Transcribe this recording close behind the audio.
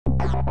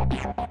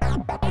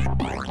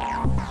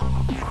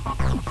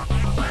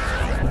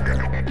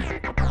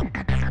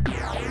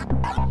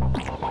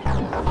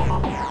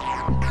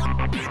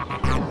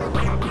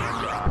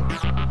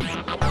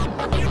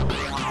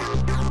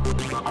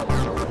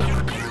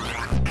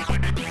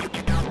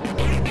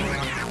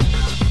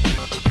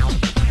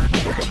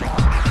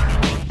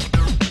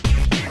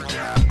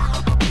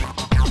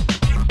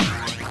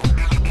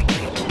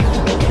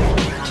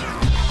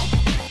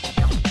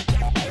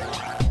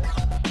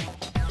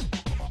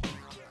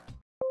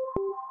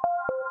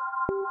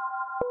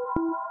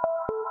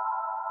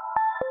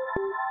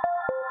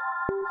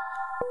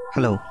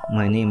Hello,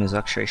 my name is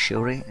Akshay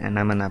Shiore and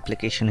I'm an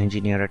application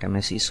engineer at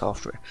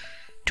MSC.Software.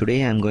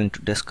 Today I'm going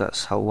to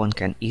discuss how one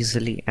can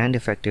easily and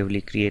effectively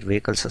create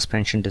vehicle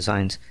suspension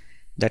designs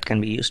that can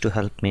be used to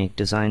help make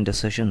design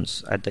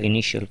decisions at the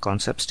initial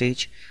concept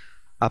stage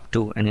up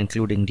to and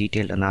including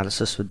detailed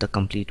analysis with the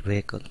complete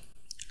vehicle.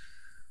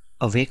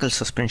 A vehicle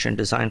suspension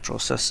design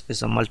process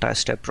is a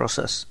multi-step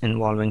process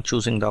involving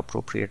choosing the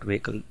appropriate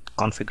vehicle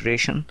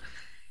configuration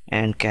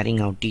and carrying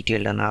out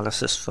detailed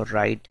analysis for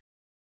ride,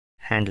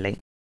 handling,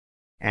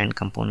 and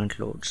component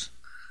loads.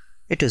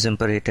 It is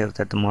imperative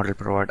that the model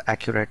provide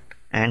accurate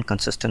and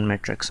consistent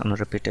metrics on a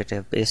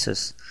repetitive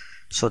basis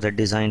so that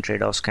design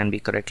trade-offs can be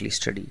correctly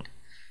studied.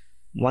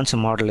 Once a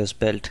model is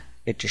built,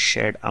 it is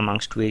shared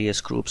amongst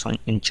various groups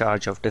in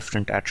charge of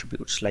different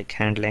attributes like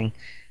handling,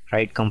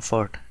 ride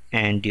comfort,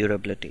 and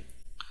durability.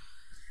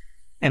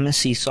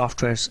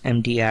 MSC.Software's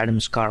MD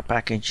Adams car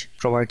package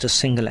provides a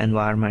single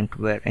environment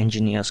where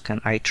engineers can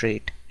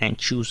iterate and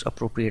choose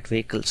appropriate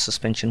vehicle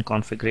suspension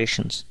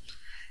configurations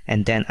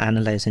and then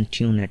analyze and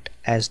tune it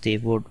as they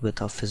would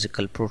with a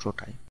physical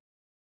prototype.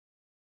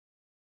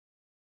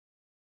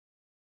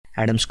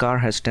 Adams car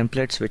has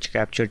templates which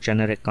capture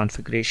generic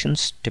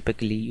configurations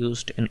typically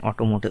used in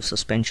automotive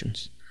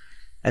suspensions,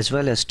 as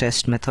well as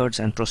test methods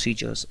and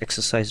procedures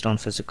exercised on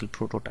physical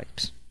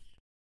prototypes.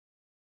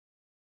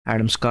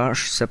 Adams car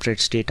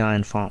separates data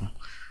and form.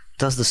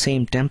 Thus the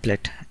same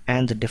template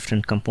and the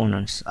different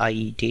components,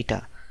 i.e.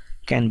 data,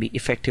 can be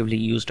effectively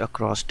used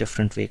across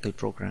different vehicle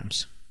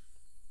programs.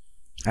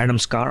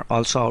 Adams car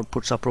also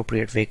outputs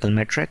appropriate vehicle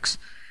metrics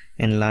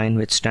in line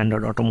with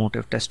standard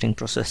automotive testing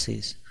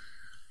processes.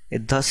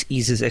 It thus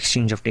eases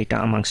exchange of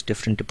data amongst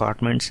different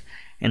departments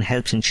and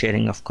helps in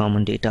sharing of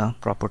common data,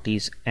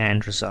 properties,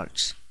 and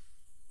results.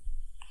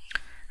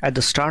 At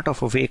the start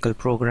of a vehicle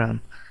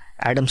program,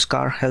 Adams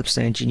car helps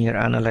the engineer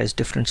analyze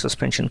different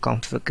suspension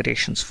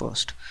configurations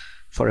first.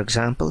 For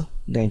example,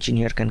 the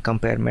engineer can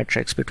compare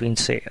metrics between,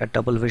 say, a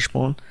double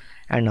wishbone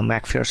and a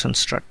McPherson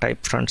strut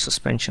type front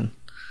suspension.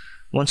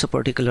 Once a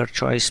particular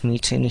choice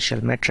meets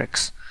initial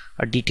metrics,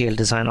 a detailed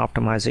design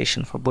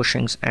optimization for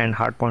bushings and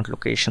hardpoint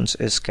locations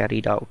is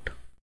carried out.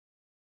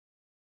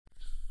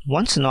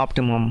 Once an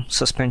optimum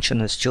suspension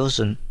is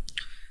chosen,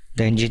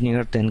 the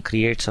engineer then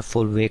creates a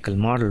full vehicle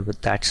model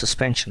with that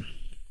suspension.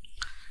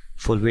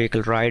 Full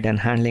vehicle ride and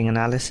handling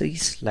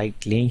analyses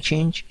like lane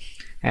change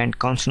and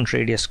constant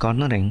radius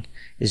cornering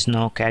is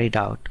now carried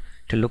out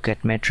to look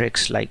at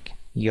metrics like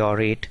yaw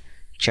rate,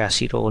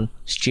 chassis roll,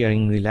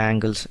 steering wheel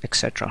angles,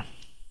 etc.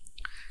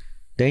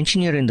 The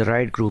engineer in the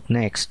ride group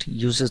next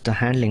uses the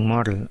handling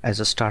model as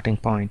a starting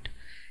point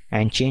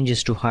and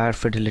changes to higher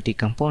fidelity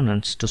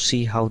components to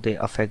see how they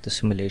affect the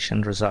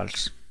simulation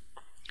results.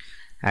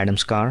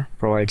 Adams car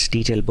provides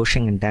detailed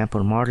bushing and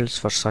damper models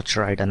for such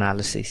ride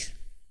analyses.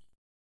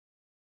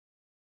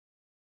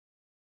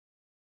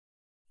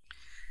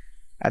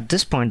 At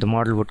this point, the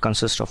model would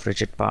consist of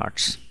rigid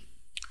parts.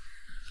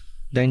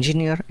 The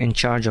engineer in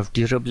charge of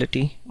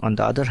durability, on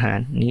the other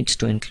hand, needs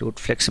to include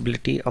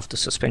flexibility of the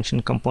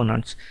suspension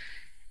components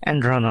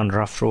and run on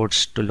rough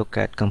roads to look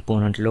at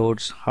component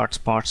loads, hot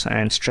spots,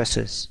 and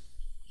stresses.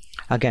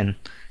 Again,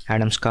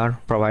 Adams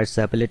car provides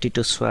the ability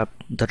to swap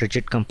the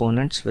rigid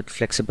components with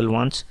flexible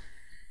ones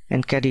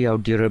and carry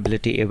out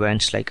durability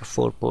events like a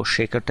 4-post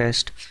shaker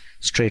test,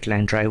 straight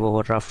line drive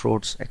over rough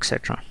roads,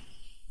 etc.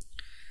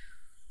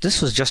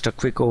 This was just a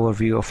quick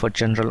overview of a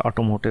general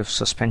automotive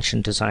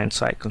suspension design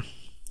cycle.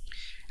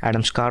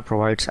 Adams car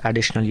provides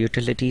additional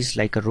utilities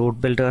like a road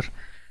builder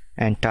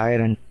and tire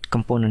and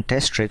component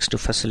test rigs to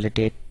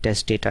facilitate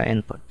test data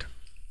input.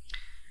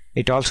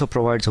 It also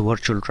provides a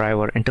virtual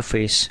driver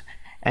interface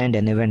and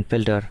an event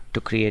builder to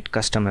create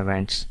custom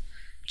events,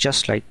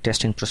 just like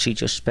testing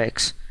procedure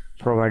specs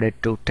provided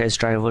to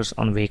test drivers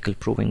on vehicle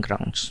proving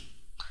grounds.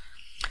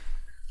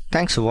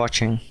 Thanks for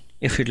watching.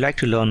 If you'd like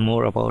to learn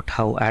more about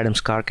how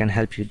Adams car can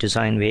help you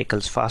design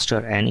vehicles faster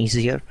and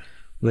easier,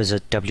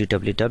 visit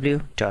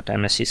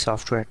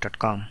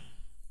www.mscsoftware.com.